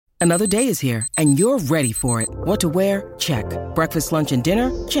Another day is here, and you're ready for it. What to wear? Check. Breakfast, lunch, and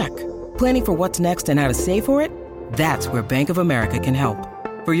dinner? Check. Planning for what's next and how to save for it? That's where Bank of America can help.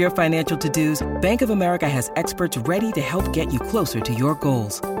 For your financial to-dos, Bank of America has experts ready to help get you closer to your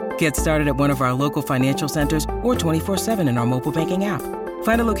goals. Get started at one of our local financial centers or 24/7 in our mobile banking app.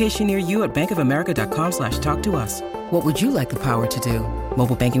 Find a location near you at bankofamerica.com/talktous. What would you like the power to do?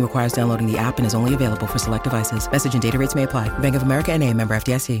 Mobile banking requires downloading the app and is only available for select devices. Message and data rates may apply. Bank of America N.A., member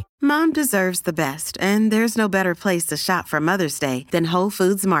FDIC. Mom deserves the best, and there's no better place to shop for Mother's Day than Whole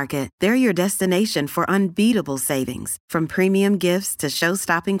Foods Market. They're your destination for unbeatable savings, from premium gifts to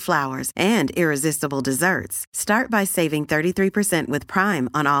show-stopping flowers and irresistible desserts. Start by saving 33% with Prime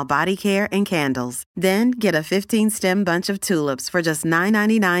on all body care and candles. Then get a 15-stem bunch of tulips for just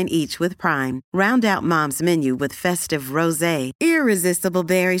 $9.99 each with Prime. Round out Mom's menu with festive rosé, irresistible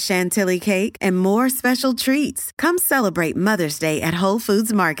berry chantilly cake, and more special treats. Come celebrate Mother's Day at Whole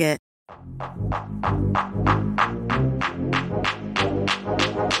Foods Market.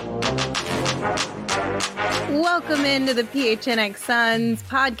 Welcome into the PHNX Suns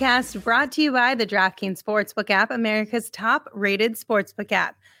podcast, brought to you by the DraftKings Sportsbook app, America's top-rated sportsbook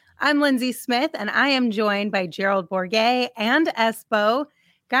app. I'm Lindsay Smith, and I am joined by Gerald Bourguet and Espo.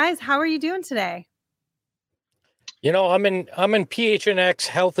 Guys, how are you doing today? You know, I'm in PHNX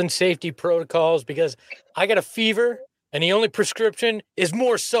health and safety protocols because I got a fever, and the only prescription is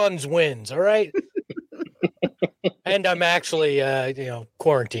more Suns wins. All right. And I'm actually,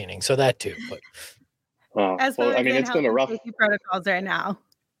 quarantining. So that too. But it's been a rough protocols right now.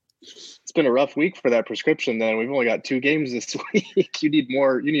 It's been a rough week for that prescription. Then we've only got 2 games this week. You need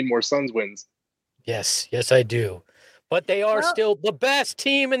more Suns wins. Yes, I do. But they are still the best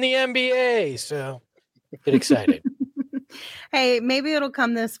team in the NBA. So get excited. Hey, maybe it'll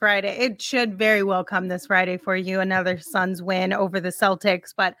come this Friday. It should very well come this Friday for you. Another Suns win over the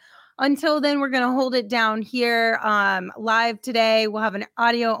Celtics. But until then, we're going to hold it down here live today. We'll have an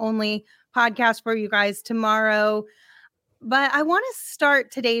audio-only podcast for you guys tomorrow. But I want to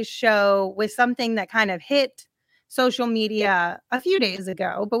start today's show with something that kind of hit social media a few days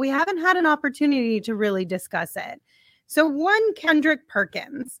ago, but we haven't had an opportunity to really discuss it. So one, Kendrick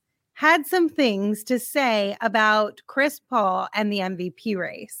Perkins had some things to say about Chris Paul and the MVP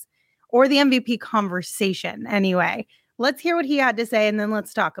race, or the MVP conversation anyway. Let's hear what he had to say, and then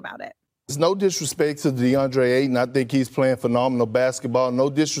let's talk about it. There's no disrespect to DeAndre Ayton. I think he's playing phenomenal basketball.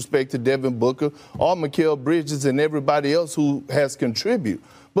 No disrespect to Devin Booker or Mikal Bridges and everybody else who has contributed.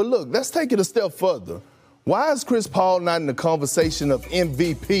 But look, let's take it a step further. Why is Chris Paul not in the conversation of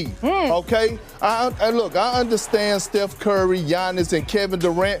MVP? Okay? I understand Steph Curry, Giannis, and Kevin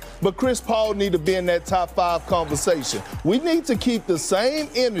Durant, but Chris Paul need to be in that top 5 conversation. We need to keep the same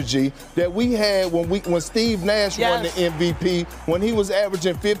energy that we had when Steve Nash won the MVP, when he was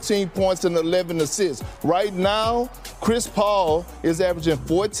averaging 15 points and 11 assists. Right now, Chris Paul is averaging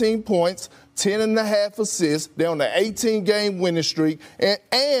 14 points, 10 and a half assists. They're on an 18-game winning streak,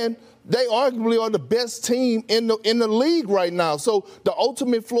 and they arguably are the best team in the league right now. So the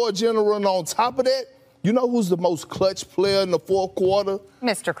ultimate floor general, and on top of that, you know who's the most clutch player in the fourth quarter?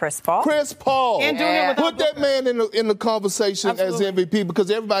 Mr. Chris Paul. Chris Paul. Yeah. Put that man in the conversation as MVP,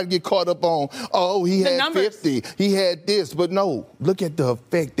 because everybody get caught up on, he had 50, he had this. But no, look at the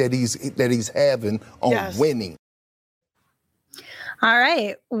effect that he's having on winning. All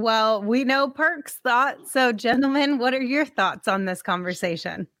right. Well, we know Perk's thoughts. So, gentlemen, what are your thoughts on this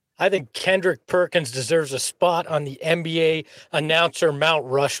conversation? I think Kendrick Perkins deserves a spot on the NBA announcer Mount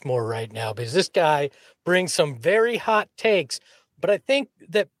Rushmore right now, because this guy brings some very hot takes. But I think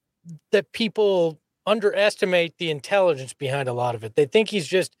that people underestimate the intelligence behind a lot of it. They think he's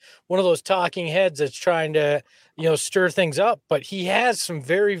just one of those talking heads that's trying to, stir things up. But he has some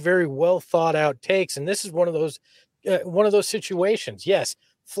very, very well thought out takes, and this is one of those situations. Yes,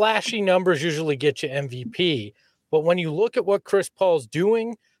 flashy numbers usually get you MVP, but when you look at what Chris Paul's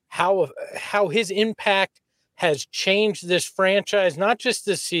doing, how his impact has changed this franchise, not just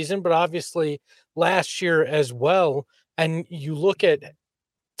this season, but obviously last year as well. And you look at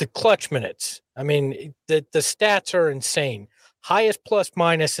the clutch minutes. I mean, the stats are insane. Highest plus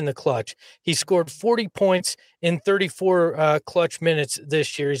minus in the clutch. He scored 40 points in 34 clutch minutes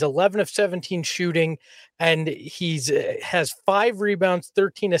this year. He's 11 of 17 shooting, and has 5 rebounds,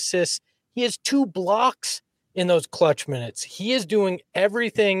 13 assists. He has 2 blocks in those clutch minutes. He is doing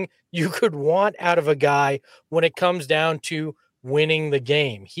everything you could want out of a guy when it comes down to winning the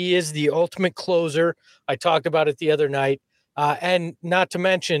game. He is the ultimate closer. I talked about it the other night. And not to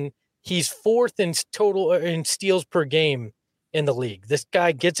mention, he's 4th in total in steals per game in the league. This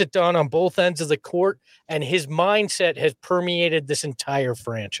guy gets it done on both ends of the court, and his mindset has permeated this entire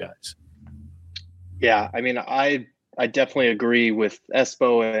franchise. Yeah, I mean, I definitely agree with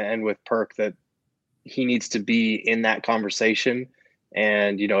Espo and with Perk that he needs to be in that conversation.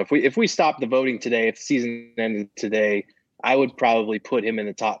 And, you know, if we stop the voting today, if the season ended today, I would probably put him in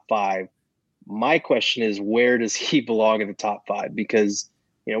the top 5. My question is, where does he belong in the top 5? Because,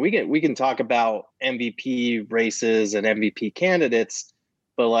 you know, we can talk about MVP races and MVP candidates,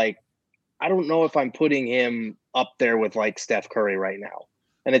 but like, I don't know if I'm putting him up there with like Steph Curry right now.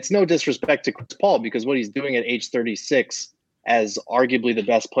 And it's no disrespect to Chris Paul, because what he's doing at age 36 as arguably the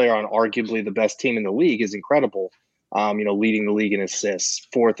best player on arguably the best team in the league is incredible. You know, leading the league in assists,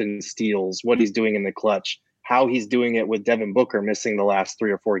 4th in steals, what he's doing in the clutch, how he's doing it with Devin Booker missing the last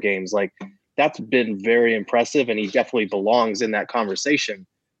 3 or 4 games. Like, that's been very impressive, and he definitely belongs in that conversation.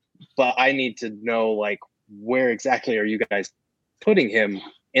 But I need to know, like, where exactly are you guys putting him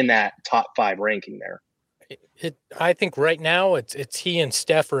in that top 5 ranking there? I think right now it's he and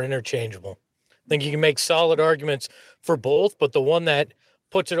Steph are interchangeable. I think you can make solid arguments for both, but the one that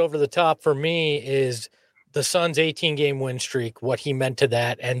puts it over the top for me is the Suns' 18-game win streak, what he meant to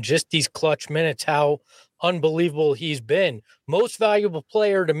that, and just these clutch minutes, how unbelievable he's been. Most valuable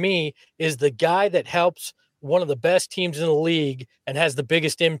player to me is the guy that helps one of the best teams in the league and has the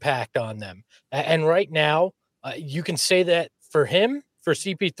biggest impact on them. And right now, you can say that for him, for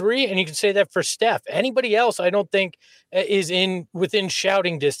CP3, and you can say that for Steph. Anybody else, I don't think, is within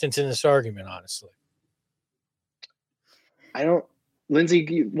shouting distance in this argument, honestly.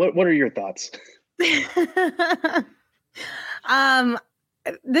 Lindsay, what are your thoughts? This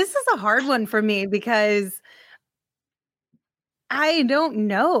is a hard one for me because I don't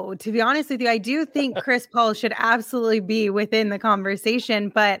know, to be honest with you. I do think Chris Paul should absolutely be within the conversation,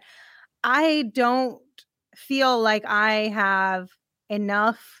 but I don't feel like I have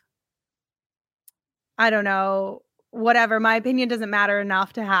enough, I don't know, whatever. My opinion doesn't matter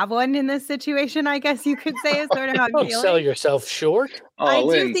enough to have one in this situation, I guess you could say, is sort of how I'm Don't feeling. sell yourself short. I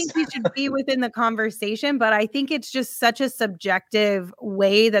do think he should be within the conversation, but I think it's just such a subjective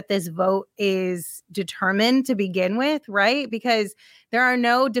way that this vote is determined to begin with, right? Because there are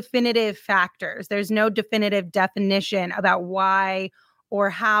no definitive factors. There's no definitive definition about why or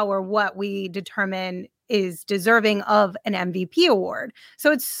how or what we determine is deserving of an MVP award.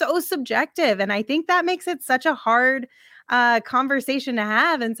 So it's so subjective. And I think that makes it such a hard conversation to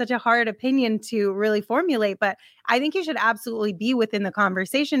have and such a hard opinion to really formulate. But I think you should absolutely be within the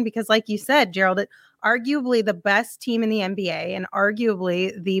conversation because, like you said, Gerald, arguably the best team in the NBA and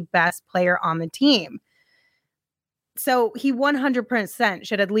arguably the best player on the team. So he 100%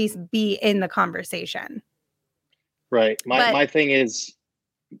 should at least be in the conversation. Right. My thing is,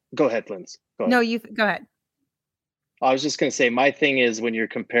 go ahead, Linz. Go ahead. No, you go ahead. I was just going to say, my thing is when you're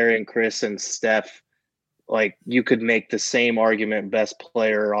comparing Chris and Steph, like you could make the same argument best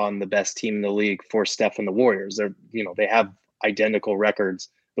player on the best team in the league for Steph and the Warriors. They have identical records.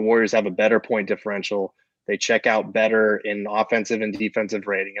 The Warriors have a better point differential. They check out better in offensive and defensive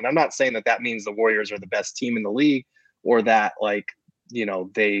rating. And I'm not saying that means the Warriors are the best team in the league or that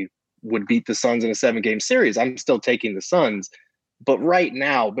they would beat the Suns in a 7-game series. I'm still taking the Suns. But right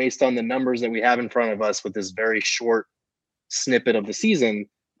now, based on the numbers that we have in front of us with this very short snippet of the season,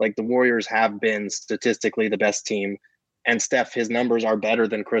 like the Warriors have been statistically the best team, and Steph, his numbers are better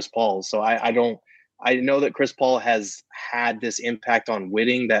than Chris Paul's. So I know that Chris Paul has had this impact on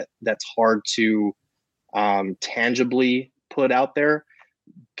winning that's hard to tangibly put out there.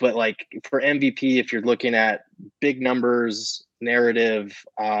 But like for MVP, if you're looking at big numbers, narrative,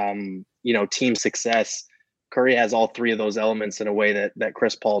 team success, Curry has all 3 of those elements in a way that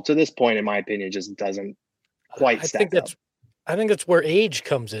Chris Paul, to this point, in my opinion, just doesn't quite stack up. I think that's where age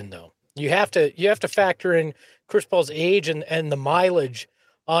comes in, though. You have to factor in Chris Paul's age and the mileage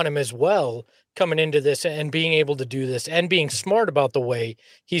on him as well coming into this and being able to do this and being smart about the way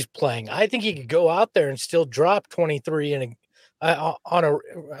he's playing. I think he could go out there and still drop 23 on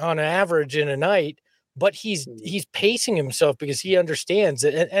an average in a night, but he's pacing himself because he understands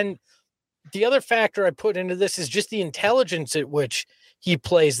it. And the other factor I put into this is just the intelligence at which he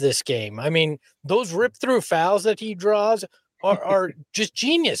plays this game. I mean, those rip-through fouls that he draws are just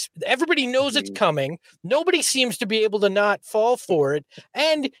genius. Everybody knows it's coming. Nobody seems to be able to not fall for it.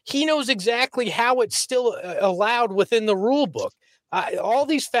 And he knows exactly how it's still allowed within the rule book. All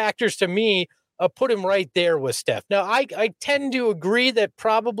these factors to me put him right there with Steph. Now, I tend to agree that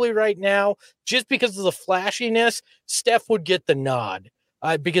probably right now, just because of the flashiness, Steph would get the nod.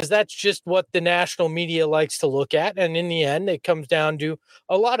 Because that's just what the national media likes to look at. And in the end, it comes down to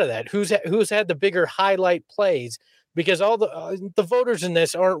a lot of that. Who's had the bigger highlight plays because all the voters in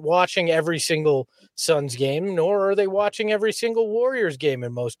this aren't watching every single Suns game, nor are they watching every single Warriors game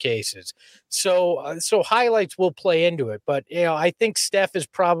in most cases. So highlights will play into it. But, I think Steph is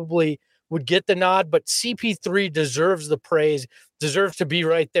probably would get the nod, but CP3 deserves the praise, deserves to be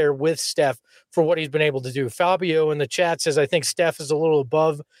right there with Steph for what he's been able to do. Fabio in the chat says, I think Steph is a little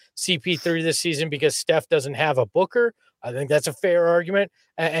above CP3 this season because Steph doesn't have a Booker. I think that's a fair argument.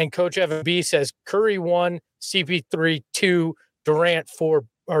 And Coach Evan B says Curry 1, CP3 2, Durant 4,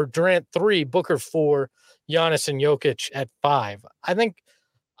 or Durant 3, Booker 4, Giannis and Jokic at 5. I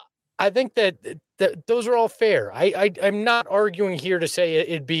think that those are all fair. I'm not arguing here to say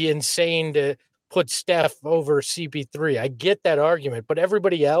it'd be insane to put Steph over CP3. I get that argument, but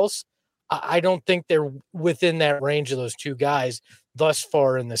everybody else, I don't think they're within that range of those two guys thus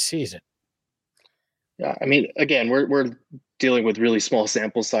far in the season. Yeah, I mean, again, we're dealing with really small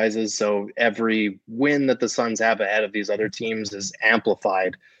sample sizes, so every win that the Suns have ahead of these other teams is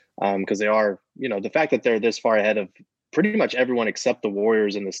amplified because they are, the fact that they're this far ahead of pretty much everyone except the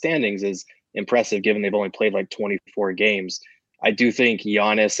Warriors in the standings is impressive, given they've only played like 24 games. I do think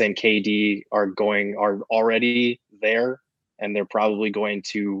Giannis and KD are already there, and they're probably going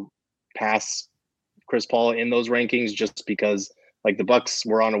to pass Chris Paul in those rankings just because, like, the Bucks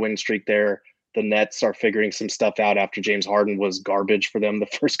were on a win streak there. The Nets are figuring some stuff out after James Harden was garbage for them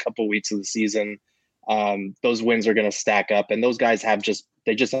the first couple of weeks of the season. Those wins are going to stack up, and those guys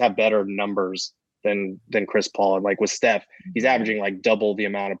they just have better numbers than Chris Paul. And like with Steph, he's averaging like double the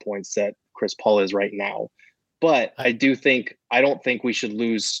amount of points that Chris Paul is right now. But I don't think we should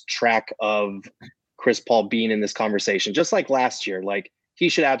lose track of Chris Paul being in this conversation. Just like last year, like he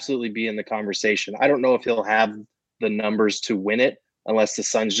should absolutely be in the conversation. I don't know if he'll have the numbers to win it unless the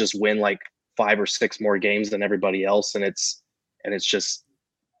Suns just win like 5 or 6 more games than everybody else. And it's just,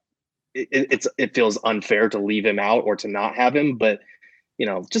 it feels unfair to leave him out or to not have him. But,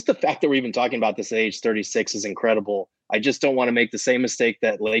 just the fact that we're even talking about this at age 36 is incredible. I just don't want to make the same mistake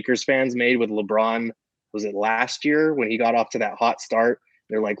that Lakers fans made with LeBron. Was it last year when he got off to that hot start?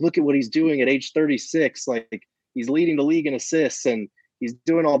 They're like, look at what he's doing at age 36. Like, he's leading the league in assists and he's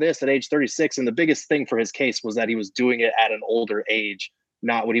doing all this at age 36. And the biggest thing for his case was that he was doing it at an older age,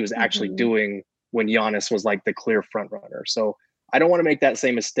 not what he was actually doing when Giannis was like the clear front runner. So I don't want to make that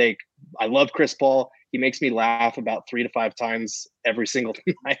same mistake. I love Chris Paul. He makes me laugh about 3 to 5 times every single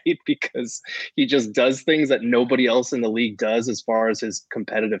night because he just does things that nobody else in the league does as far as his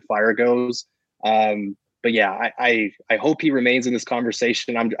competitive fire goes. But yeah, I hope he remains in this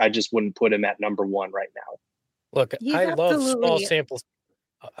conversation. I just wouldn't put him at number 1 right now. Look, I love small samples.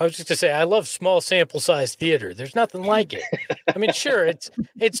 I was just to say, I love small sample size theater. There's nothing like it. I mean, sure, it's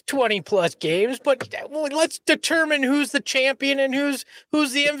 20 plus games, but let's determine who's the champion and who's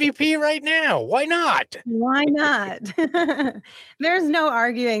the MVP right now. Why not? Why not? There's no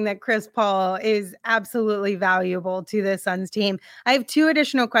arguing that Chris Paul is absolutely valuable to the Suns team. I have 2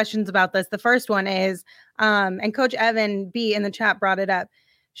 additional questions about this. The first one is, and Coach Evan B in the chat brought it up.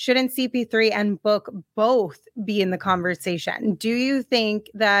 Shouldn't CP3 and Book both be in the conversation? Do you think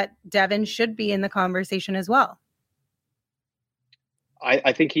that Devin should be in the conversation as well?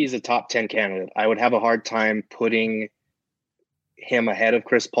 I think he's a top 10 candidate. I would have a hard time putting him ahead of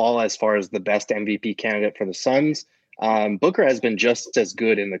Chris Paul as far as the best MVP candidate for the Suns. Booker has been just as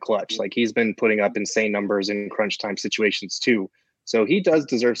good in the clutch. Like, he's been putting up insane numbers in crunch time situations too. So he does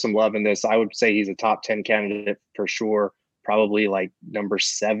deserve some love in this. I would say he's a top 10 candidate for sure. Probably like number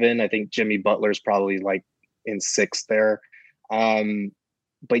 7. I think Jimmy Butler's probably like in 6th there.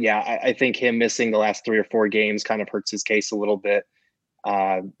 But yeah, I think him missing the last 3 or 4 games kind of hurts his case a little bit.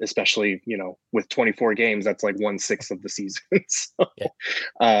 Especially, with 24 games, that's like 1/6 of the season. So,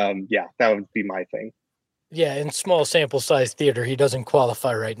 yeah, that would be my thing. Yeah, in small sample size theater, he doesn't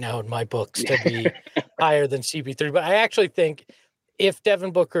qualify right now in my books to be higher than CP3. But I actually think if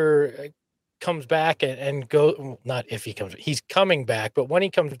Devin Booker comes back and go, not if he comes, he's coming back, but when he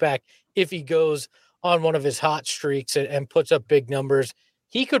comes back, if he goes on one of his hot streaks and puts up big numbers,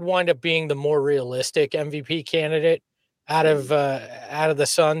 he could wind up being the more realistic MVP candidate out of the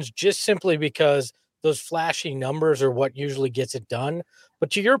Suns, just simply because those flashy numbers are what usually gets it done.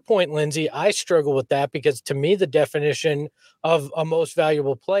 But to your point, Lindsay, I struggle with that because to me, the definition of a most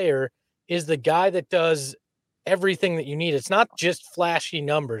valuable player is the guy that does everything that you need. It's not just flashy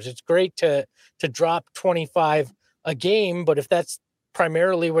numbers. It's great to drop 25 a game, but if that's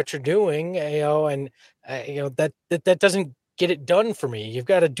primarily what you're doing, that doesn't get it done for me. You've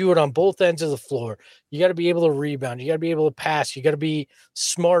got to do it on both ends of the floor. You got to be able to rebound. You got to be able to pass. You got to be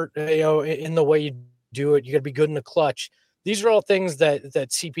smart, in the way you do it. You got to be good in the clutch. These are all things that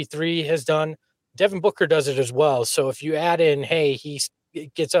CP3 has done. Devin Booker does it as well. So if you add in, hey, he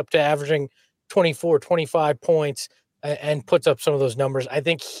gets up to averaging 24, 25 points and puts up some of those numbers, I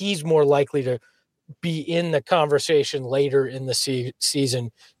think he's more likely to be in the conversation later in the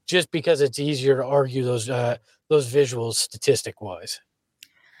season, just because it's easier to argue those visuals statistic wise.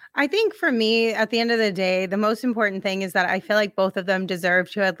 I think for me, at the end of the day, the most important thing is that I feel like both of them deserve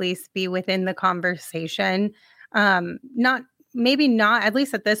to at least be within the conversation. Maybe not, at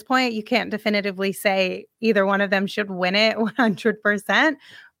least at this point, you can't definitively say either one of them should win it 100%.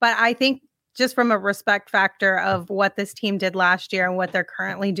 But I think just from a respect factor of what this team did last year and what they're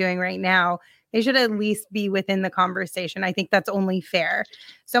currently doing right now, they should at least be within the conversation. I think that's only fair.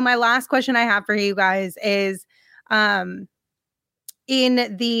 So my last question I have for you guys is, in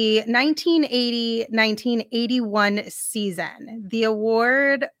the 1980-1981 season, the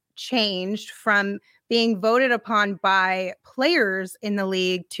award changed from being voted upon by players in the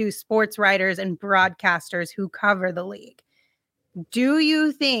league to sports writers and broadcasters who cover the league. Do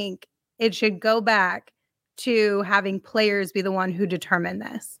you think it should go back to having players be the one who determine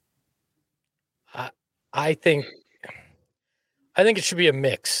this? I think it should be a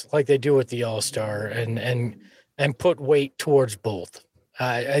mix, like they do with the All-Star, and put weight towards both.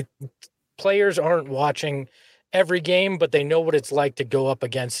 Players aren't watching every game, but they know what it's like to go up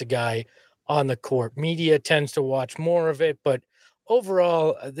against a guy on the court. Media tends to watch more of it, but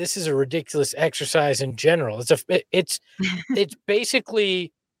overall, this is a ridiculous exercise in general. It's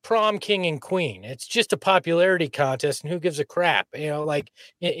basically prom king and queen. It's just a popularity contest, and who gives a crap? Like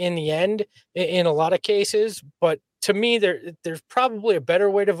in the end, in a lot of cases. But to me, there's probably a better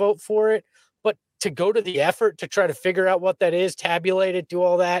way to vote for it. But to go to the effort to try to figure out what that is, tabulate it, do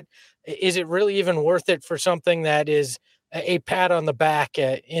all that, is it really even worth it for something that is a pat on the back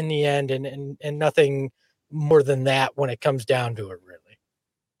in the end, and nothing more than that when it comes down to it, really?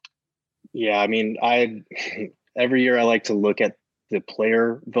 Yeah, I mean, every year I like to look at the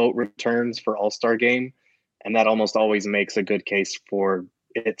player vote returns for All-Star Game, and that almost always makes a good case for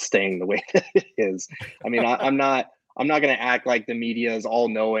it staying the way that it is. I mean, I'm not going to act like the media is all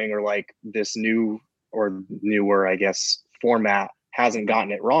knowing, or like this new or newer, I guess, format hasn't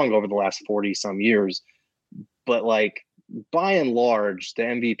gotten it wrong over the last 40 some years. But like, by and large, the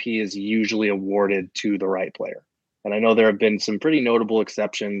MVP is usually awarded to the right player. And I know there have been some pretty notable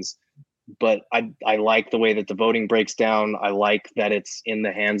exceptions, but I like the way that the voting breaks down. I like that it's in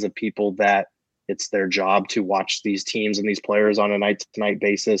the hands of people that it's their job to watch these teams and these players on a night-to-night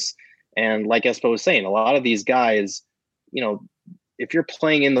basis. And like Espo was saying, a lot of these guys, if you're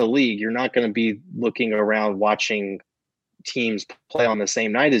playing in the league, you're not going to be looking around watching teams play on the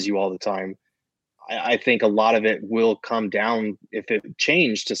same night as you all the time. I think a lot of it will come down, if it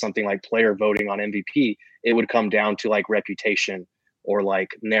changed to something like player voting on MVP, it would come down to like reputation or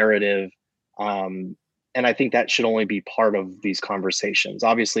like narrative. And I think that should only be part of these conversations.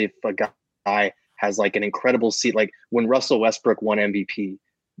 Obviously, if a guy has like an incredible seat, like when Russell Westbrook won MVP,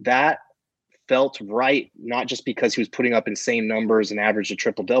 that felt right, not just because he was putting up insane numbers and averaged a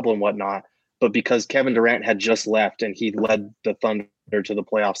triple-double and whatnot, but because Kevin Durant had just left and he led the Thunder to the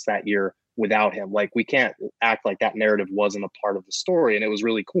playoffs that year without him. Like, we can't act like that narrative wasn't a part of the story, and it was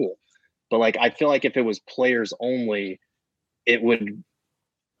really cool. But like, I feel like if it was players only, it would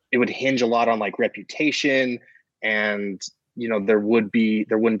hinge a lot on like reputation, and there wouldn't be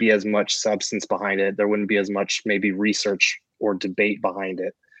as much substance behind it. There wouldn't be as much maybe research or debate behind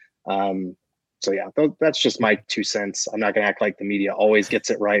it. So yeah, that's just my 2 cents. I'm not going to act like the media always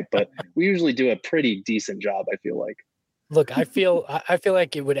gets it right, but we usually do a pretty decent job, I feel like. Look, I feel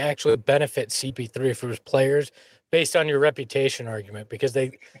like it would actually benefit CP3 if it was players, based on your reputation argument, because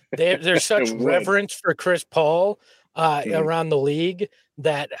there's such reverence for Chris Paul around the league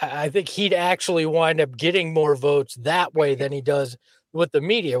that I think he'd actually wind up getting more votes that way than he does with the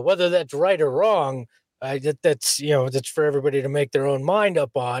media. Whether that's right or wrong, that's for everybody to make their own mind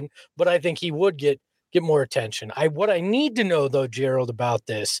up on. But I think he would get more attention. What I need to know though, Gerald, about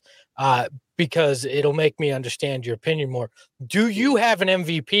this, because it'll make me understand your opinion more. Do you have an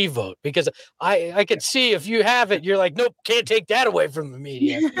MVP vote? Because I could see if you have it, you're like, nope, can't take that away from the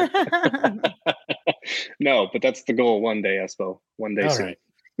media. No, but that's the goal one day, Espo. One day soon. Right.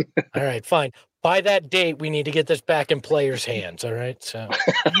 All right, fine. By that date, we need to get this back in players' hands. All right. So.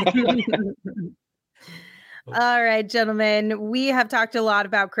 All right, gentlemen, we have talked a lot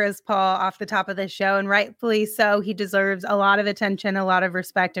about Chris Paul off the top of the show, and rightfully so. He deserves a lot of attention, a lot of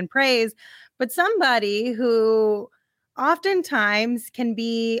respect and praise. But somebody who oftentimes can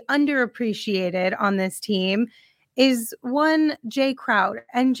be underappreciated on this team is one Jay Crowder.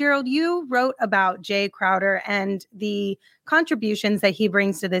 And Gerald, you wrote about Jay Crowder and the contributions that he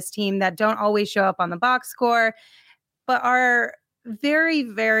brings to this team that don't always show up on the box score, but are very,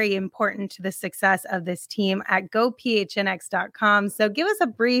 very important to the success of this team at gophnx.com. So give us a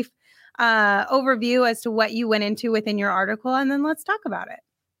brief overview as to what you went into within your article, and then let's talk about it.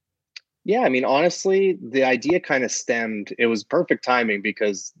 Yeah, I mean, honestly, the idea kind of stemmed. It was perfect timing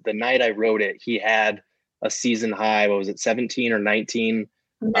because the night I wrote it, he had a season high. What was it, 17 or 19?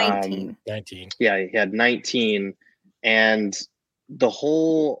 19. 19. Yeah, he had 19. And the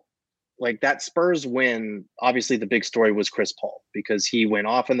whole, like that Spurs win, obviously the big story was Chris Paul because he went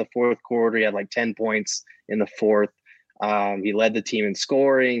off in the fourth quarter. He had like 10 points in the fourth. He led the team in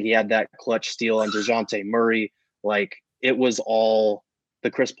scoring. He had that clutch steal on DeJounte Murray. Like it was all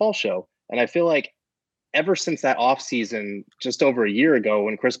the Chris Paul show. And I feel like ever since that offseason, just over a year ago,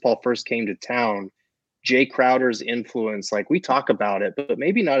 when Chris Paul first came to town, Jay Crowder's influence, like we talk about it, but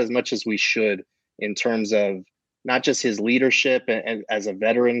maybe not as much as we should in terms of not just his leadership and as a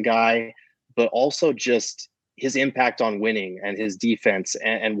veteran guy, but also just his impact on winning and his defense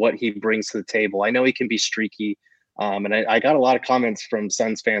and what he brings to the table. I know he can be streaky. And I got a lot of comments from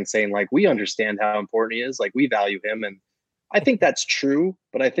Suns fans saying, like, we understand how important he is. Like, we value him. And I think that's true.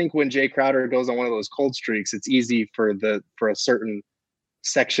 But I think when Jay Crowder goes on one of those cold streaks, it's easy for a certain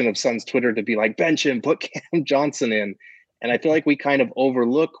section of Suns Twitter to be like, bench him, put Cam Johnson in. And I feel like we kind of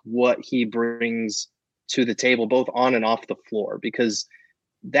overlook what he brings to the table, both on and off the floor, because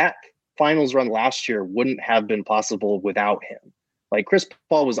that finals run last year wouldn't have been possible without him. Like Chris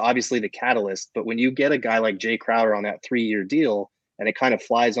Paul was obviously the catalyst, but when you get a guy like Jay Crowder on that 3-year deal and it kind of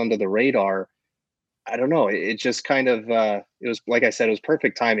flies under the radar, I don't know. It just kind of, it was, like I said, it was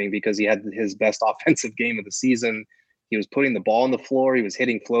perfect timing because he had his best offensive game of the season. He was putting the ball on the floor. He was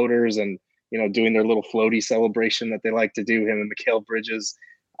hitting floaters and, you know, doing their little floaty celebration that they like to do, him and Mikal Bridges.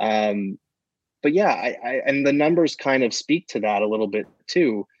 But yeah, and the numbers kind of speak to that a little bit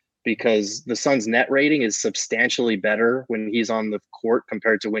too, because the Suns' net rating is substantially better when he's on the court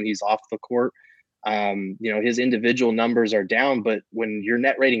compared to when he's off the court. You know, his individual numbers are down, but when your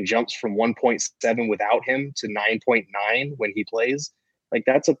net rating jumps from 1.7 without him to 9.9 when he plays, like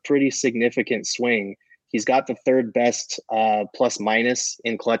that's a pretty significant swing. He's got the third best plus minus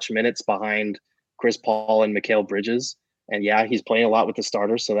in clutch minutes behind Chris Paul and Mikal Bridges. And yeah, he's playing a lot with the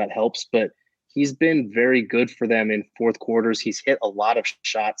starters, so that helps. But he's been very good for them in fourth quarters. He's hit a lot of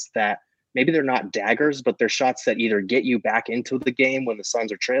shots that maybe they're not daggers, but they're shots that either get you back into the game when the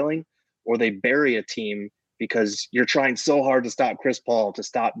Suns are trailing, or they bury a team because you're trying so hard to stop Chris Paul, to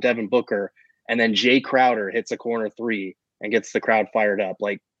stop Devin Booker, and then Jay Crowder hits a corner three and gets the crowd fired up.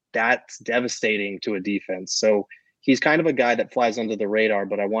 Like, that's devastating to a defense. So he's kind of a guy that flies under the radar,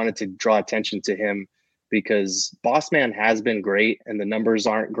 but I wanted to draw attention to him because Boss Man has been great and the numbers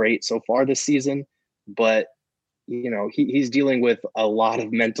aren't great so far this season, but you know, he's dealing with a lot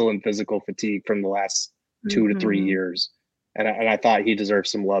of mental and physical fatigue from the last 2 to 3 years. And I thought he deserved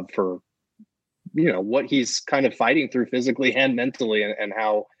some love for, you know, what he's kind of fighting through physically and mentally and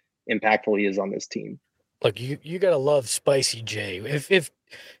how impactful he is on this team. Look, you got to love Spicy J. If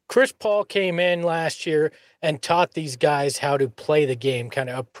Chris Paul came in last year and taught these guys how to play the game, kind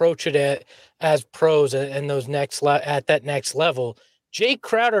of approach it as pros and those at that next level, Jay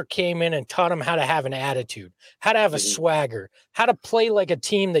Crowder came in and taught them how to have an attitude, how to have a swagger, how to play like a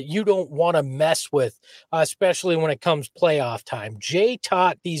team that you don't want to mess with, especially when it comes playoff time. Jay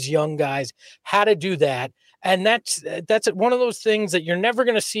taught these young guys how to do that. And that's one of those things that you're never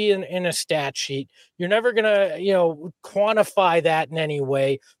going to see in a stat sheet. You're never going to, you know, quantify that in any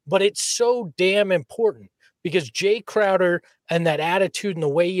way, but it's so damn important because Jay Crowder and that attitude and the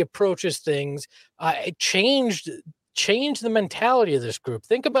way he approaches things, it changed the mentality of this group.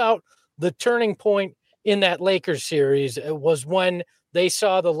 Think about the turning point in that Lakers series. It was when they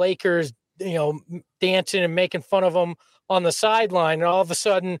saw the Lakers, you know, dancing and making fun of them on the sideline, and all of a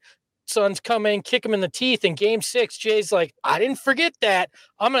sudden Suns come in, kick him in the teeth. In game 6, Jay's like, I didn't forget that.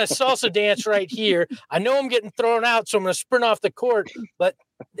 I'm going to salsa dance right here. I know I'm getting thrown out, so I'm going to sprint off the court. But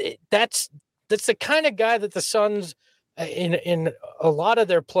that's the kind of guy that the Suns, in a lot of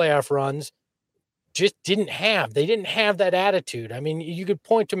their playoff runs, just didn't have. They didn't have that attitude. I mean, you could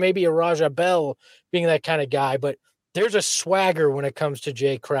point to maybe a Raja Bell being that kind of guy, but there's a swagger when it comes to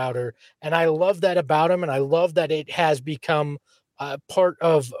Jay Crowder. And I love that about him. And I love that it has become part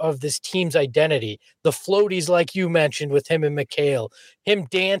of this team's identity. The floaties, like you mentioned, with him and Mikal, him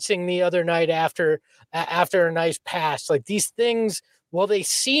dancing the other night after a nice pass. Like, these things, while they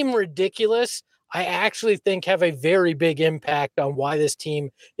seem ridiculous, I actually think have a very big impact on why this team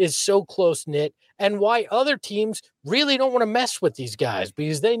is so close knit and why other teams really don't want to mess with these guys,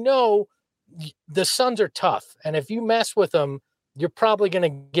 because they know the Suns are tough. And if you mess with them, you're probably going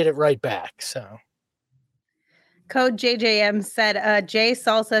to get it right back. So Code JJM said, Jay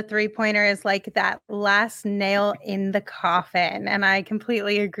Salsa 3-pointer is like that last nail in the coffin. And I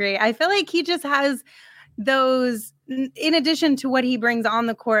completely agree. I feel like he just has those, in addition to what he brings on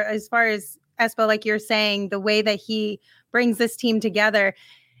the court, as far as Espo, like you're saying, the way that he brings this team together,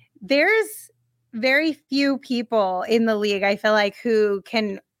 there's very few people in the league, I feel like, who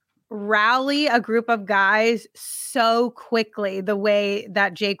can rally a group of guys so quickly the way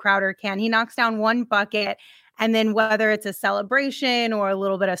that Jay Crowder can. He knocks down one bucket, and then whether it's a celebration or a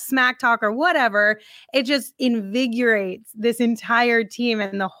little bit of smack talk or whatever, it just invigorates this entire team.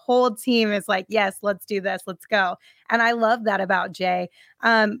 And the whole team is like, yes, let's do this. Let's go. And I love that about Jay.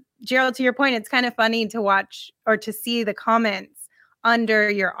 Gerald, to your point, it's kind of funny to watch or to see the comments under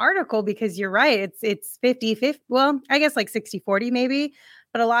your article, because you're right. It's 50-50. Well, I guess like 60-40 maybe.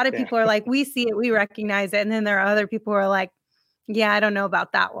 But a lot of people are like, we see it, we recognize it. And then there are other people who are like, yeah, I don't know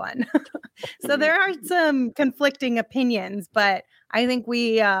about that one. So there are some conflicting opinions, but I think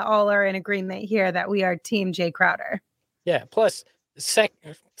we all are in agreement here that we are Team Jay Crowder. Yeah. Plus,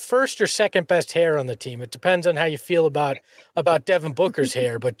 first or second best hair on the team. It depends on how you feel about Devin Booker's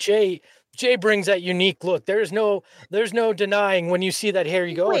hair, but Jay brings that unique look. There's no denying when you see that hair,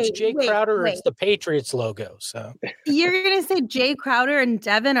 you go, it's Jay Crowder, or it's the Patriots logo. So you're gonna say Jay Crowder and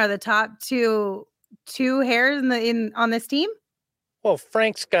Devin are the top two hairs on this team? Well,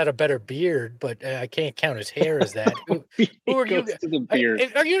 Frank's got a better beard, but I can't count his hair as that. Who are you? To the beard.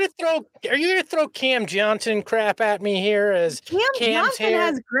 Are you gonna throw Cam Johnson crap at me here? As Cam Cam's Johnson hair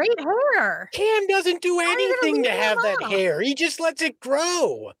has great hair. Cam doesn't do anything to have that hair. He just lets it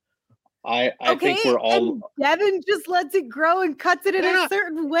grow. I think we're all. And Devin just lets it grow and cuts it in a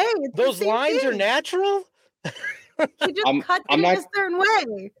certain way. It's those lines are natural. He just cuts it in a certain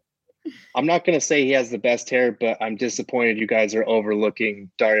way. I'm not going to say he has the best hair, but I'm disappointed you guys are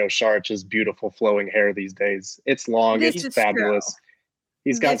overlooking Dario Saric's beautiful flowing hair these days. It's long. It's fabulous. True.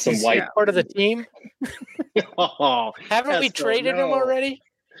 He's got some white. Part of the team. Haven't we traded him already?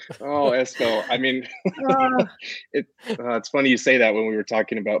 Oh, Esco. I mean, it's funny you say that when we were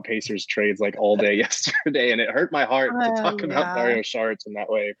talking about Pacers trades like all day yesterday, and it hurt my heart to talk about Dario Saric in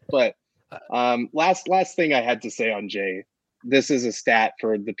that way. But last thing I had to say on Jay. This is a stat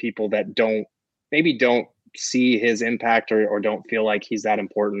for the people that don't see his impact or don't feel like he's that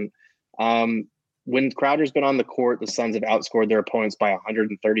important. When Crowder's been on the court, the Suns have outscored their opponents by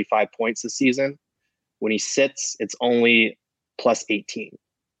 135 points this season. When he sits, it's only plus 18.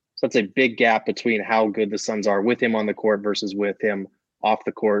 So that's a big gap between how good the Suns are with him on the court versus with him off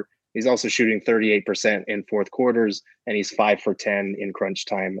the court. He's also shooting 38% in fourth quarters, and he's 5 for 10 in crunch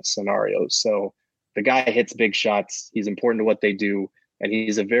time scenarios. So the guy hits big shots. He's important to what they do, and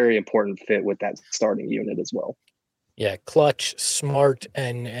he's a very important fit with that starting unit as well. Yeah, clutch, smart,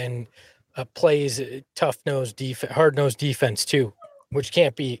 and plays tough-nosed defense, hard-nosed defense too, which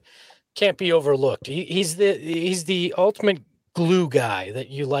can't be overlooked. He's the ultimate glue guy that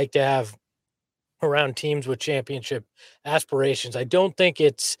you like to have around teams with championship aspirations. I don't think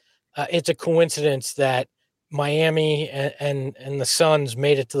it's a coincidence that Miami and the Suns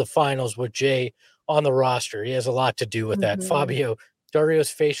made it to the finals with Jay on the roster. He has a lot to do with that. Fabio, Dario's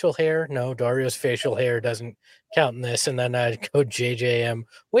facial hair? No, Dario's facial hair doesn't count in this. And then I'd go JJM.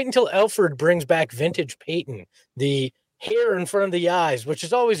 Wait until Elford brings back vintage Peyton, the hair in front of the eyes, which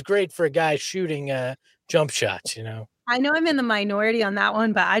is always great for a guy shooting jump shots, you know. I know I'm in the minority on that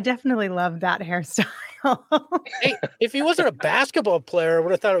one, but I definitely love that hairstyle. Hey, if he wasn't a basketball player, I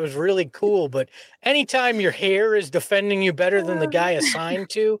would have thought it was really cool. But anytime your hair is defending you better than the guy assigned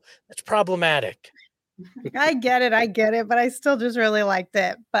to, that's problematic. I get it, but I still just really liked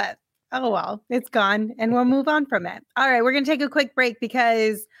it. But oh well, it's gone, and we'll move on from it. All right, we're going to take a quick break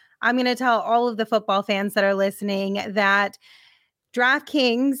because I'm going to tell all of the football fans that are listening that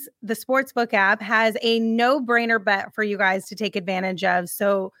DraftKings, the sportsbook app, has a no-brainer bet for you guys to take advantage of.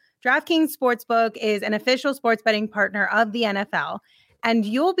 So DraftKings Sportsbook is an official sports betting partner of the NFL, and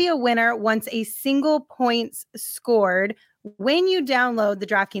you'll be a winner once a single point's scored when you download the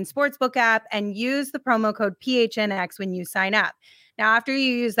DraftKings Sportsbook app and use the promo code PHNX when you sign up. Now, after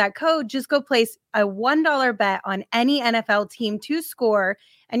you use that code, just go place a $1 bet on any NFL team to score,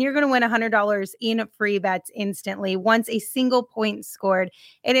 and you're going to win $100 in free bets instantly once a single point scored.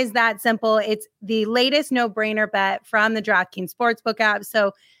 It is that simple. It's the latest no-brainer bet from the DraftKings Sportsbook app.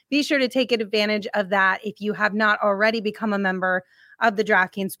 So be sure to take advantage of that if you have not already become a member of the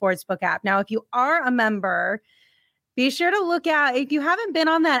DraftKings Sportsbook app. Now, if you are a member, be sure to look out. If you haven't been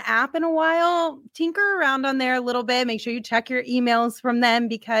on that app in a while, tinker around on there a little bit. Make sure you check your emails from them,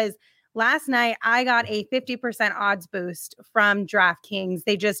 because last night I got a 50% odds boost from DraftKings.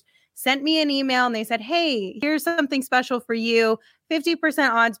 They just sent me an email and they said, hey, here's something special for you.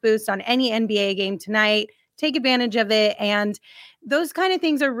 50% odds boost on any NBA game tonight. Take advantage of it. And those kind of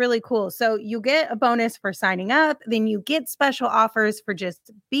things are really cool. So you get a bonus for signing up. Then you get special offers for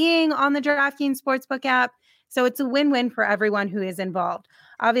just being on the DraftKings Sportsbook app. So it's a win-win for everyone who is involved.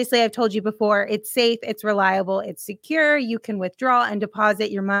 Obviously, I've told you before, it's safe, it's reliable, it's secure. You can withdraw and deposit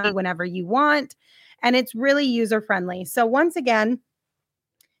your money whenever you want. And it's really user-friendly. So once again,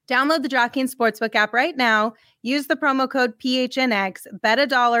 download the DraftKings Sportsbook app right now. Use the promo code PHNX. Bet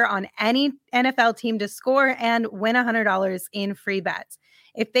 $1 on any NFL team to score and win $100 in free bets.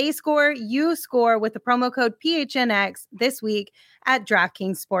 If they score, you score with the promo code PHNX this week at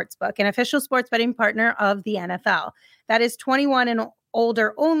DraftKings Sportsbook, an official sports betting partner of the NFL. That is 21 and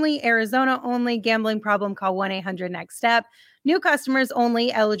older only, Arizona only. Gambling problem, call 1-800-NEXT-STEP. New customers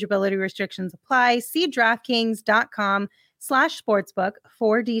only. Eligibility restrictions apply. See DraftKings.com/sportsbook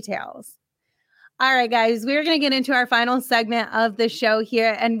for details. All right, guys, we're going to get into our final segment of the show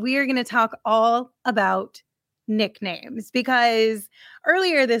here, and we are going to talk all about nicknames, because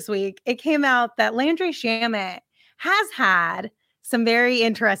earlier this week, it came out that Landry Shamet has had some very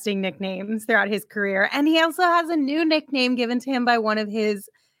interesting nicknames throughout his career, and he also has a new nickname given to him by one of his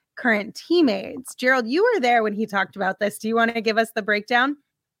current teammates. Gerald, you were there when he talked about this. Do you want to give us the breakdown?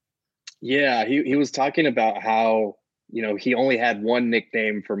 Yeah, he was talking about how, he only had one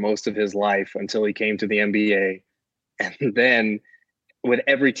nickname for most of his life until he came to the NBA. And then with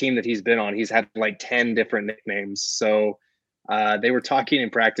every team that he's been on, he's had like 10 different nicknames. So they were talking in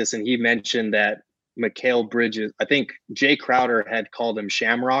practice, and he mentioned that Mikal Bridges, I think Jay Crowder had called him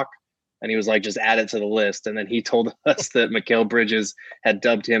Shamrock, and he was like, just add it to the list. And then he told us that Mikal Bridges had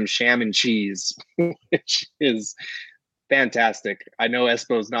dubbed him Sham and Cheese, which is fantastic. I know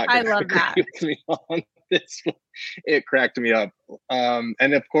Espo's not going to agree with me on this one. It cracked me up.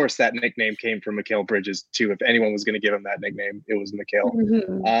 And of course, that nickname came from Mikal Bridges too. If anyone was going to give him that nickname, it was Mikal.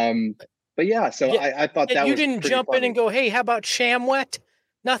 Mm-hmm. But yeah, so yeah, I thought that you was didn't jump funny. In and go, hey, how about Shamwet?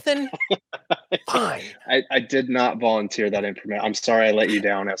 Nothing? Fine. I did not volunteer that information. I'm sorry I let you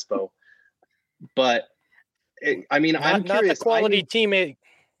down, Espo. But I'm curious. Not the quality teammate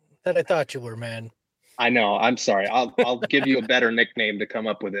that I thought you were, man. I know. I'm sorry. I'll give you a better nickname to come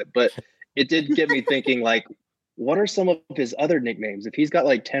up with it. But it did get me thinking, like, what are some of his other nicknames? If he's got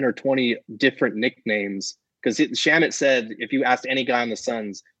like 10 or 20 different nicknames, because Shamet said if you asked any guy on the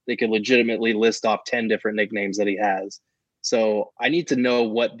Suns, they could legitimately list off 10 different nicknames that he has. So I need to know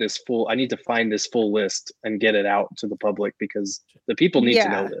I need to find this full list and get it out to the public, because the people need to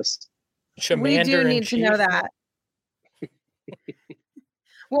know this. We do need to know that.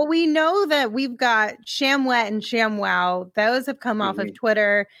 Well, we know that we've got Shamwet and ShamWow. Those have come off of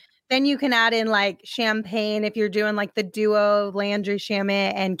Twitter. Then you can add in like Champagne if you're doing like the duo Landry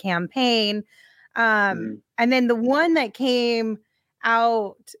Shamet and Campaign. And then the one that came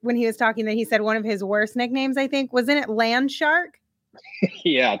out when he was talking, that he said one of his worst nicknames, I think, wasn't it Land Shark?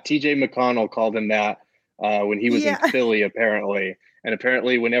 Yeah, TJ McConnell called him that when he was in Philly, apparently. And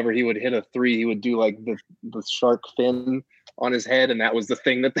apparently whenever he would hit a three, he would do like the shark fin on his head. And that was the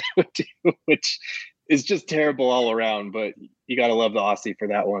thing that they would do, which is just terrible all around. But you got to love the Aussie for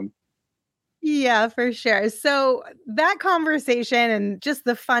that one. Yeah, for sure. So that conversation and just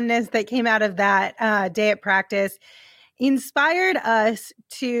the funness that came out of that day at practice inspired us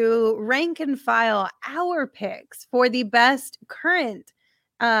to rank and file our picks for the best current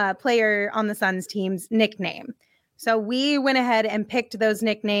player on the Suns team's nickname. So we went ahead and picked those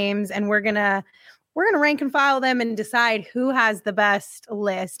nicknames, and we're gonna rank and file them and decide who has the best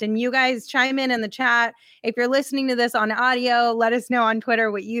list. And you guys chime in the chat. If you're listening to this on audio, let us know on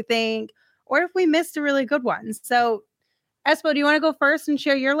Twitter what you think, or if we missed a really good one. So, Espo, do you want to go first and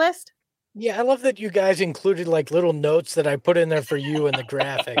share your list? Yeah, I love that you guys included like little notes that I put in there for you in the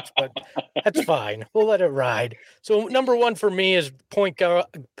graphics, but that's fine. We'll let it ride. So number one for me is point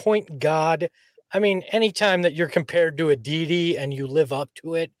God. I mean, anytime that you're compared to a Didi and you live up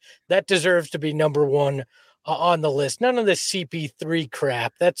to it, that deserves to be number one on the list. None of this CP3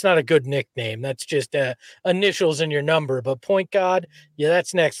 crap. That's not a good nickname. That's just initials in your number. But point God, yeah,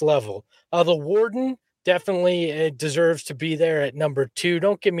 that's next level. The Warden definitely deserves to be there at number 2.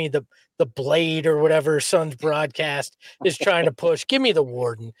 Don't give me the Blade or whatever Suns broadcast is trying to push. Give me the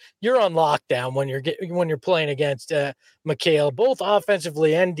Warden. You're on lockdown when you're playing against Mikal, both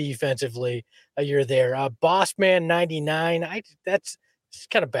offensively and defensively. You're there. Bossman 99. That's it's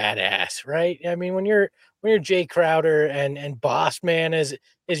kind of badass, right? I mean, when you're Jay Crowder and Boss Man is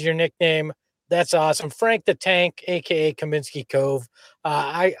your nickname, that's awesome. Frank the Tank, aka Kaminsky Cove.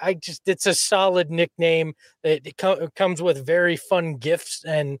 I just, it's a solid nickname. It comes with very fun gifts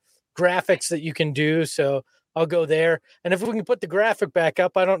and graphics that you can do. So I'll go there. And if we can put the graphic back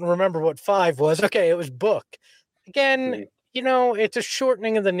up, I don't remember what 5 was. Okay, it was Book. Again, it's a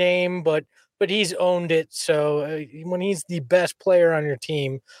shortening of the name, but he's owned it. So when he's the best player on your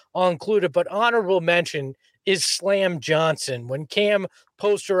team, I'll include it. But honorable mention is Slam Johnson. When Cam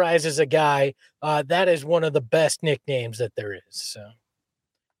posterizes a guy, that is one of the best nicknames that there is. So,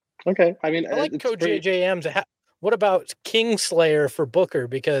 okay. I mean, I like Coach JJM's. What about Kingslayer for Booker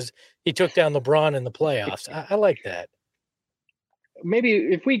because he took down LeBron in the playoffs? I like that. Maybe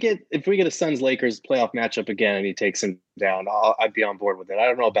if we get a Suns Lakers playoff matchup again and he takes him down, I'd be on board with it. I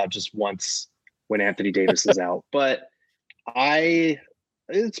don't know about just once when Anthony Davis is out, but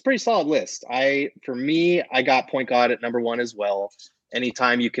it's a pretty solid list. For me, I got point guard at number 1 as well.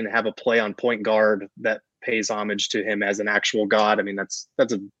 Anytime you can have a play on point guard that pays homage to him as an actual god, I mean, that's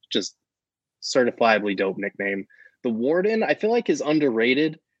a just certifiably dope nickname. The Warden, I feel like, is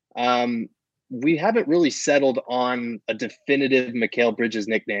underrated. We haven't really settled on a definitive Mikal Bridges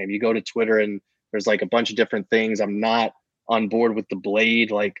nickname. You go to Twitter and there's like a bunch of different things. I'm not on board with the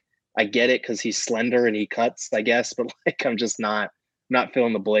Blade. Like, I get it because he's slender and he cuts, I guess, but like, I'm just not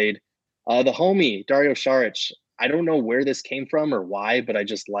feeling the Blade. The homie, Dario Saric, I don't know where this came from or why, but I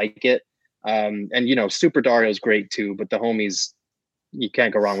just like it. And, Super Dario is great too, but the homies, you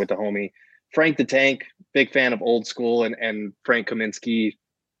can't go wrong with the homie. Frank the Tank, big fan of old school, and Frank Kaminsky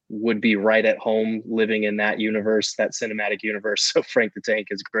would be right at home living in that universe, that cinematic universe. So Frank the Tank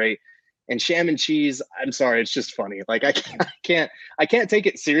is great. And Sham and Cheese, I'm sorry, it's just funny. Like, I can't take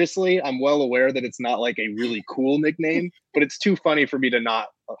it seriously. I'm well aware that it's not like a really cool nickname, but it's too funny for me to not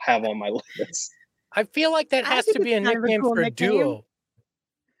have on my list. I feel like that has to be a nickname for a duo.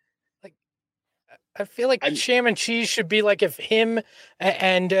 Like, I feel like Sham and Cheese should be like if him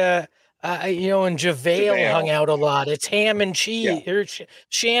and and JaVale hung out a lot. It's Ham and Cheese or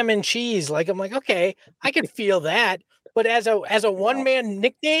Sham and Cheese. Like, I'm like, okay, I could feel that. But as a one man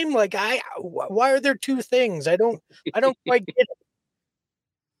nickname, like, why are there two things? I don't quite get it.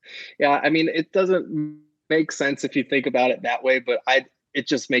 Yeah, I mean, it doesn't make sense if you think about it that way, but it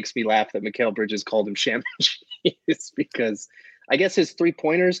just makes me laugh that Mikal Bridges called him Sham and Cheese because I guess his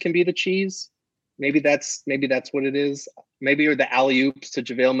 3-pointers can be the cheese. Maybe that's what it is. Maybe or the alley-oops to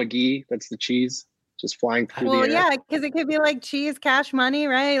JaVale McGee. That's the cheese just flying through the air. Well, yeah, because it could be like cheese, cash money,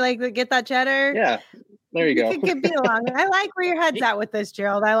 right? Like, get that cheddar. Yeah, there you go. It could be along. I like where your head's at with this,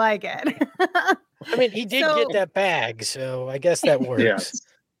 Gerald. I like it. I mean, he did get that bag, so I guess that works. Yeah.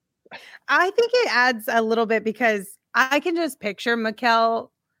 I think it adds a little bit because I can just picture Mikal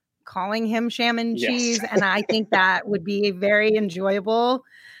calling him Sham and Cheese, and I think that would be very enjoyable.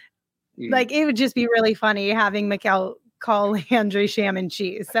 Like, it would just be really funny having Mikal call Andre Sham and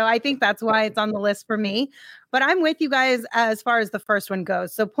Cheese. So I think that's why it's on the list for me. But I'm with you guys as far as the first one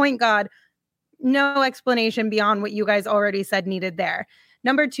goes. So point guard, no explanation beyond what you guys already said needed there.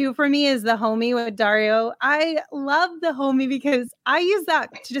 Number 2 for me is the homie with Dario. I love the homie because I use that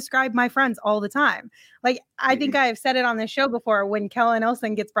to describe my friends all the time. Like, I think I've said it on this show before when Kellen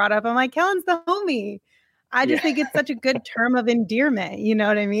Olsen gets brought up. I'm like, Kellen's the homie. I just think it's such a good term of endearment. You know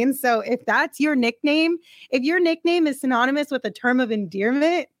what I mean? So if that's your nickname, if your nickname is synonymous with a term of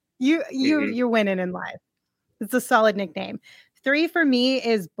endearment, you're winning in life. It's a solid nickname. 3 for me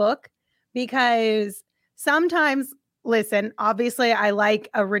is Book because sometimes, listen, obviously I like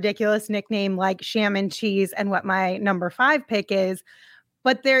a ridiculous nickname like Sham and Cheese and what my number 5 pick is,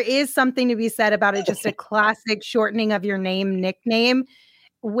 but there is something to be said about it. Just a classic shortening of your name nickname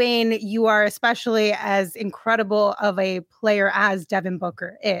when you are especially as incredible of a player as Devin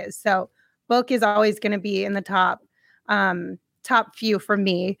Booker is. So Book is always going to be in the top few for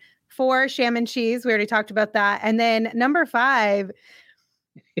me. 4, Sham and Cheese. We already talked about that. And then number 5,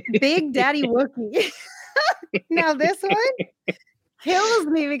 Big Daddy Wookie. Now this one kills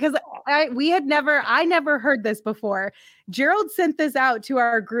me because I never heard this before. Gerald sent this out to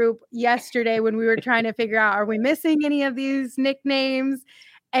our group yesterday when we were trying to figure out, are we missing any of these nicknames?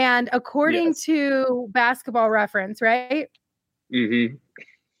 And according to Basketball Reference, right? Mm-hmm.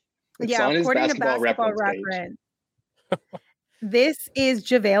 According to Basketball Reference, this is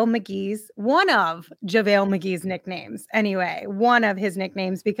one of JaVale McGee's nicknames. Anyway, one of his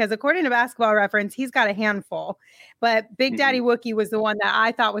nicknames, because according to Basketball Reference, he's got a handful. But Big Daddy Wookie was the one that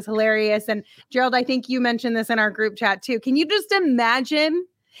I thought was hilarious. And Gerald, I think you mentioned this in our group chat too. Can you just imagine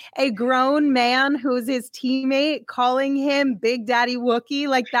a grown man who's his teammate calling him Big Daddy Wookie.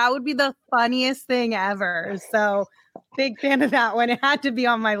 Like, that would be the funniest thing ever. So big fan of that one. It had to be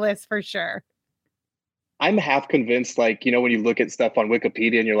on my list for sure. I'm half convinced, like, when you look at stuff on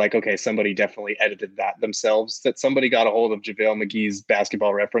Wikipedia and you're like, okay, somebody definitely edited that themselves, that somebody got a hold of JaVale McGee's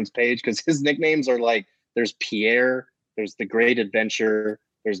basketball reference page, because his nicknames are like, there's Pierre, there's The Great Adventure,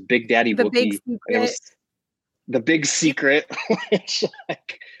 there's Big Daddy Wookie. It was The Big Secret. Which,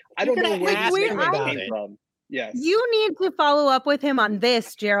 like, I don't know where this nickname came from. Yes. You need to follow up with him on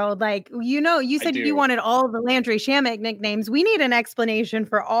this, Gerald. Like, you said you wanted all the Landry Shamet nicknames. We need an explanation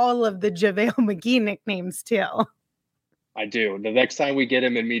for all of the JaVale McGee nicknames too. I do. The next time we get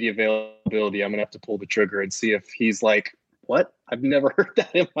him in media availability, I'm going to have to pull the trigger and see if he's like, what? I've never heard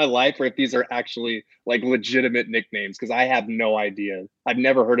that in my life, or if these are actually like legitimate nicknames, because I have no idea. I've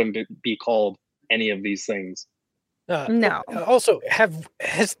never heard him be called any of these things. No. Also,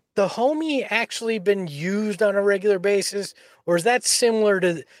 has the homie actually been used on a regular basis, or is that similar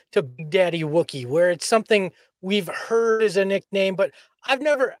to Big Daddy Wookie, where it's something we've heard as a nickname, but I've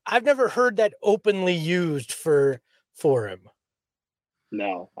never heard that openly used for him?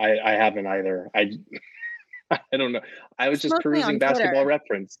 No, I haven't either. I don't know. I was just perusing Basketball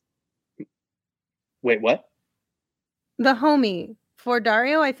Reference. Wait, what? The homie for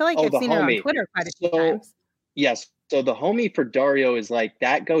Dario. I feel like I've seen it on Twitter quite a few times. Yes. So the homie for Dario is like,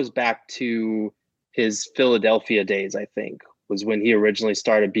 that goes back to his Philadelphia days, I think, was when he originally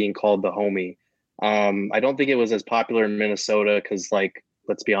started being called the homie. I don't think it was as popular in Minnesota because, like,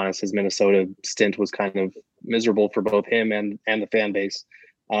 let's be honest, his Minnesota stint was kind of miserable for both him and the fan base.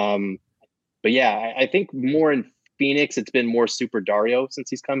 But yeah, I think more in Phoenix, it's been more Super Dario since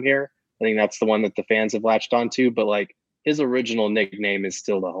he's come here. I think that's the one that the fans have latched onto, but like his original nickname is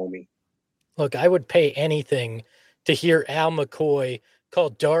still the homie. Look, I would pay anything to hear Al McCoy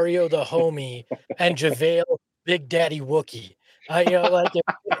call Dario the homie and JaVale Big Daddy Wookie. Like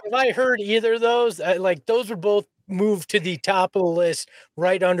if I heard either of those, those would both move to the top of the list,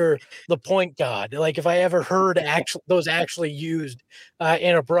 right under the point guard. Like if I ever heard those actually used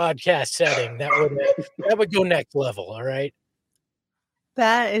in a broadcast setting, that would go next level. All right.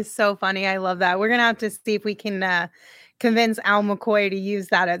 That is so funny. I love that. We're gonna have to see if we can convince Al McCoy to use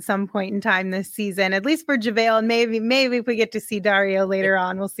that at some point in time this season, at least for JaVale, and maybe if we get to see Dario later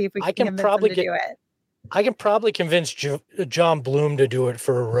on, we'll see if we can convince him to do it. I can probably convince John Bloom to do it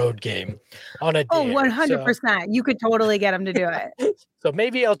for a road game on a day. Oh, 100%. You could totally get him to do it. So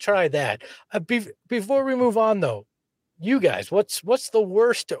maybe I'll try that. Before we move on, though, you guys, what's the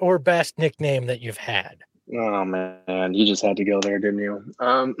worst or best nickname that you've had? Oh, man, you just had to go there, didn't you?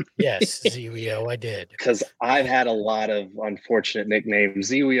 Yes, Zewio, I did. Because I've had a lot of unfortunate nicknames.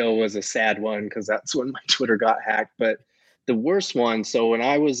 Zewio was a sad one because that's when my Twitter got hacked. But the worst one, so when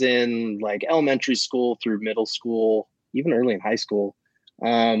I was in like elementary school through middle school, even early in high school,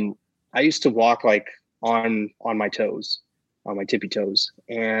 I used to walk like on my toes, on my tippy toes.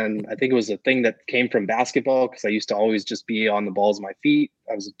 And I think it was a thing that came from basketball because I used to always just be on the balls of my feet.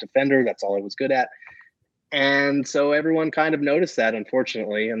 I was a defender. That's all I was good at. And so everyone kind of noticed that,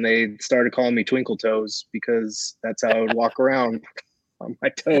 unfortunately, and they started calling me Twinkle Toes because that's how I would walk around on my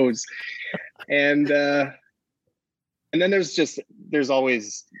toes. And then there's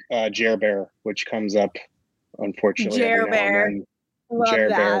always Jer Bear, which comes up, unfortunately. Jer Bear. Love Jer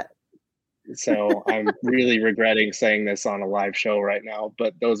that. Bear. So I'm really regretting saying this on a live show right now,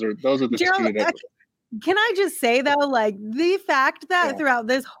 but those are the Gerald, two that. Can I just say though, like the fact that throughout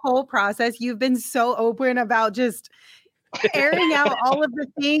this whole process, you've been so open about just airing out all of the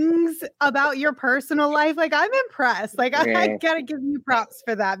things about your personal life. Like I'm impressed. Like I gotta give you props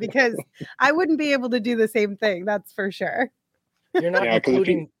for that because I wouldn't be able to do the same thing. That's for sure. You're not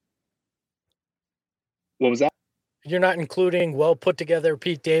including. What was that? You're not including well put together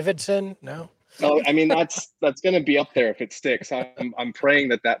Pete Davidson? No. Oh, I mean that's going to be up there if it sticks. I'm praying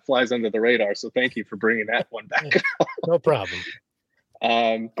that flies under the radar. So thank you for bringing that one back. No problem.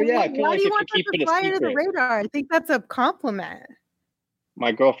 But yeah, I feel like if you keep it a fly secret, under the radar, I think that's a compliment.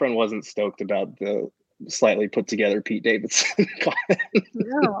 My girlfriend wasn't stoked about the slightly put together Pete Davidson comment.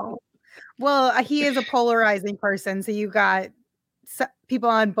 No. Well, he is a polarizing person, so you got people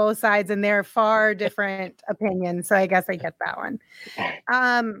on both sides, and they're far different opinions. So I guess I get that one.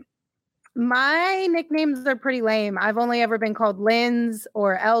 My nicknames are pretty lame. I've only ever been called Linz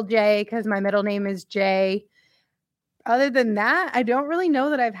or LJ because my middle name is Jay. Other than that, I don't really know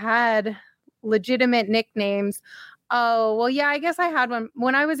that I've had legitimate nicknames. Oh, well, yeah, I guess I had one.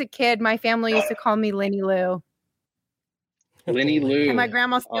 When I was a kid, my family used to call me Linny Lou. Linny Lou. And my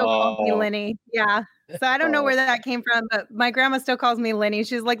grandma still called me Linny. Yeah. So I don't know where that came from, but my grandma still calls me Lenny.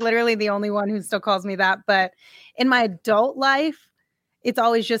 She's like literally the only one who still calls me that. But in my adult life, it's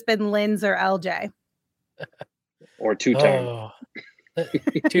always just been Linz or LJ. Or two-time.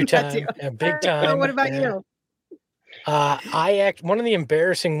 Two-time, big time. What about you? One of the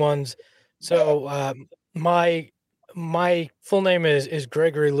embarrassing ones. So my full name is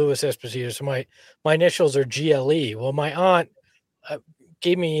Gregory Louis Esposito. So my initials are GLE. Well, my aunt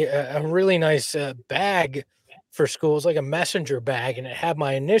gave me a really nice bag for school. It was like a messenger bag, and it had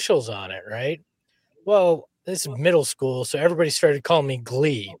my initials on it, right? Well, this is middle school, so everybody started calling me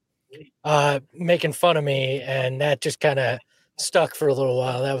Glee, making fun of me, and that just kind of stuck for a little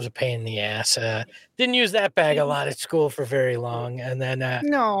while. That was a pain in the ass. Didn't use that bag a lot at school for very long, and then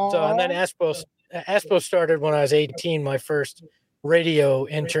Espo started when I was 18, my first radio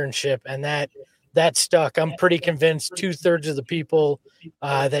internship, and that stuck. I'm pretty convinced 2/3 of the people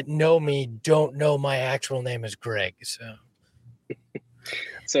that know me don't know my actual name is Greg.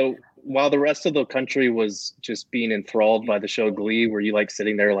 So while the rest of the country was just being enthralled by the show Glee, were you like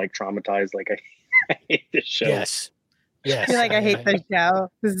sitting there like traumatized, like I hate this show? Yes. You're like, I hate this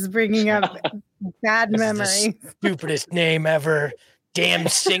show. This is bringing up bad memories. Stupidest name ever. Damn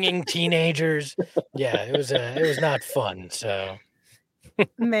singing teenagers. Yeah, it was not fun. So.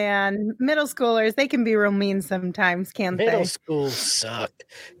 Man, middle schoolers, they can be real mean sometimes, can't they? Middle school sucked.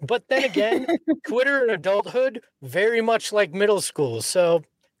 But then again, Twitter and adulthood, very much like middle school. So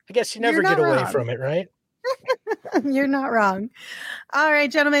I guess you never get away from it, right? You're not wrong. All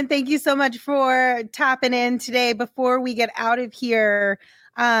right, gentlemen, thank you so much for tapping in today. Before we get out of here,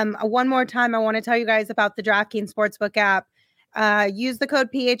 one more time, I want to tell you guys about the DraftKings Sportsbook app. Use the code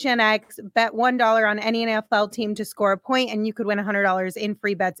PHNX, bet $1 on any NFL team to score a point, and you could win $100 in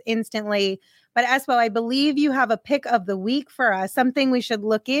free bets instantly. But Espo, I believe you have a pick of the week for us, something we should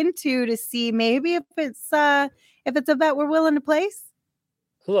look into to see maybe if it's a bet we're willing to place.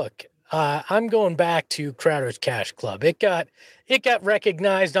 Look, I'm going back to Crowder's Cash Club. It got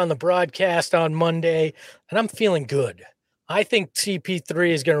recognized on the broadcast on Monday, and I'm feeling good. I think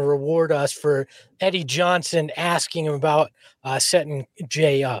CP3 is going to reward us for Eddie Johnson asking him about setting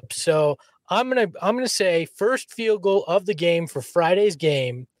Jay up. So I'm gonna say first field goal of the game for Friday's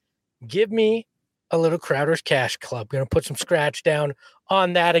game. Give me a little Crowder's Cash Club. Going to put some scratch down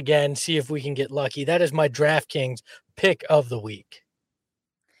on that again. See if we can get lucky. That is my DraftKings pick of the week.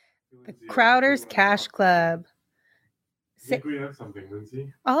 The Crowder's Cash Club. I think we have something,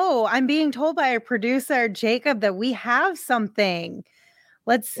 Lindsay. Oh, I'm being told by our producer, Jacob, that we have something.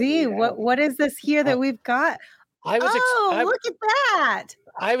 Let's see. What is this here that we've got? Look at that.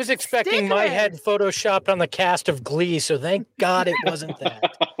 I was expecting my head photoshopped on the cast of Glee, so thank God it wasn't that.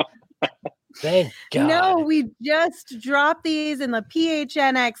 Thank God. No, we just dropped these in the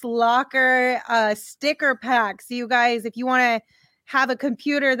PHNX locker sticker pack. So you guys, if you want to have a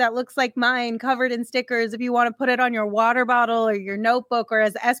computer that looks like mine covered in stickers, if you want to put it on your water bottle or your notebook, or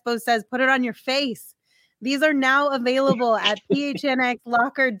as Espo says, put it on your face. These are now available at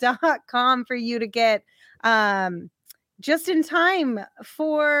phnxlocker.com for you to get just in time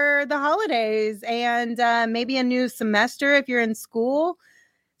for the holidays and maybe a new semester if you're in school.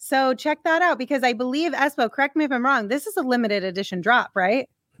 So check that out, because I believe, Espo, correct me if I'm wrong, this is a limited edition drop, right?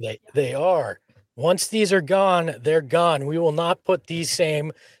 They are. Once these are gone, they're gone. We will not put these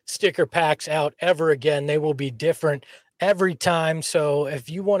same sticker packs out ever again. They will be different every time. So if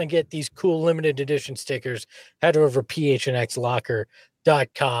you want to get these cool limited edition stickers, head over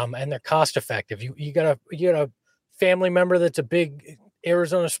phnxlocker.com, and they're cost effective. You got a family member that's a big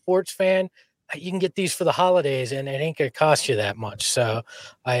Arizona sports fan, you can get these for the holidays, and it ain't going to cost you that much. So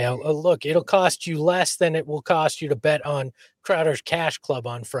look, it'll cost you less than it will cost you to bet on Crowder's Cash Club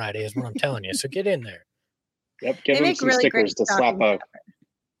on Friday, is what I'm telling you. So get in there. Yep, give them some really stickers to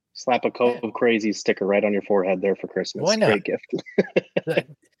slap a Cove Crazy sticker right on your forehead there for Christmas. Why not? Great gift.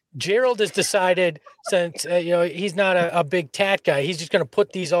 Gerald has decided, since he's not a big tat guy, he's just going to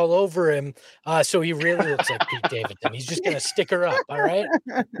put these all over him, so he really looks like Pete Davidson. He's just going to stick her up. All right.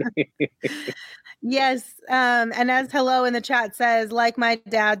 Yes, and as Hello in the chat says, like my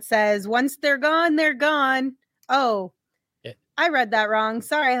dad says, once they're gone, they're gone. Oh, yeah. I read that wrong.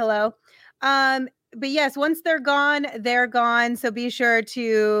 Sorry, Hello. But yes, once they're gone, they're gone. So be sure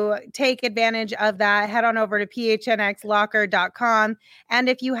to take advantage of that. Head on over to phnxlocker.com. And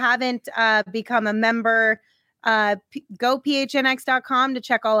if you haven't become a member, go phnx.com to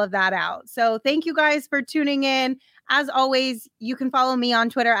check all of that out. So thank you guys for tuning in. As always, you can follow me on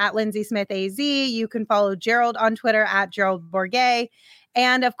Twitter at Lindsay Smith AZ. You can follow Gerald on Twitter at Gerald Bourget.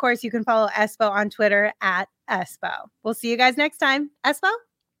 And of course, you can follow Espo on Twitter at Espo. We'll see you guys next time. Espo?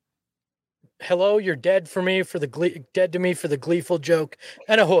 hello, you're dead for me for the dead to me for the gleeful joke,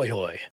 and ahoy hoy.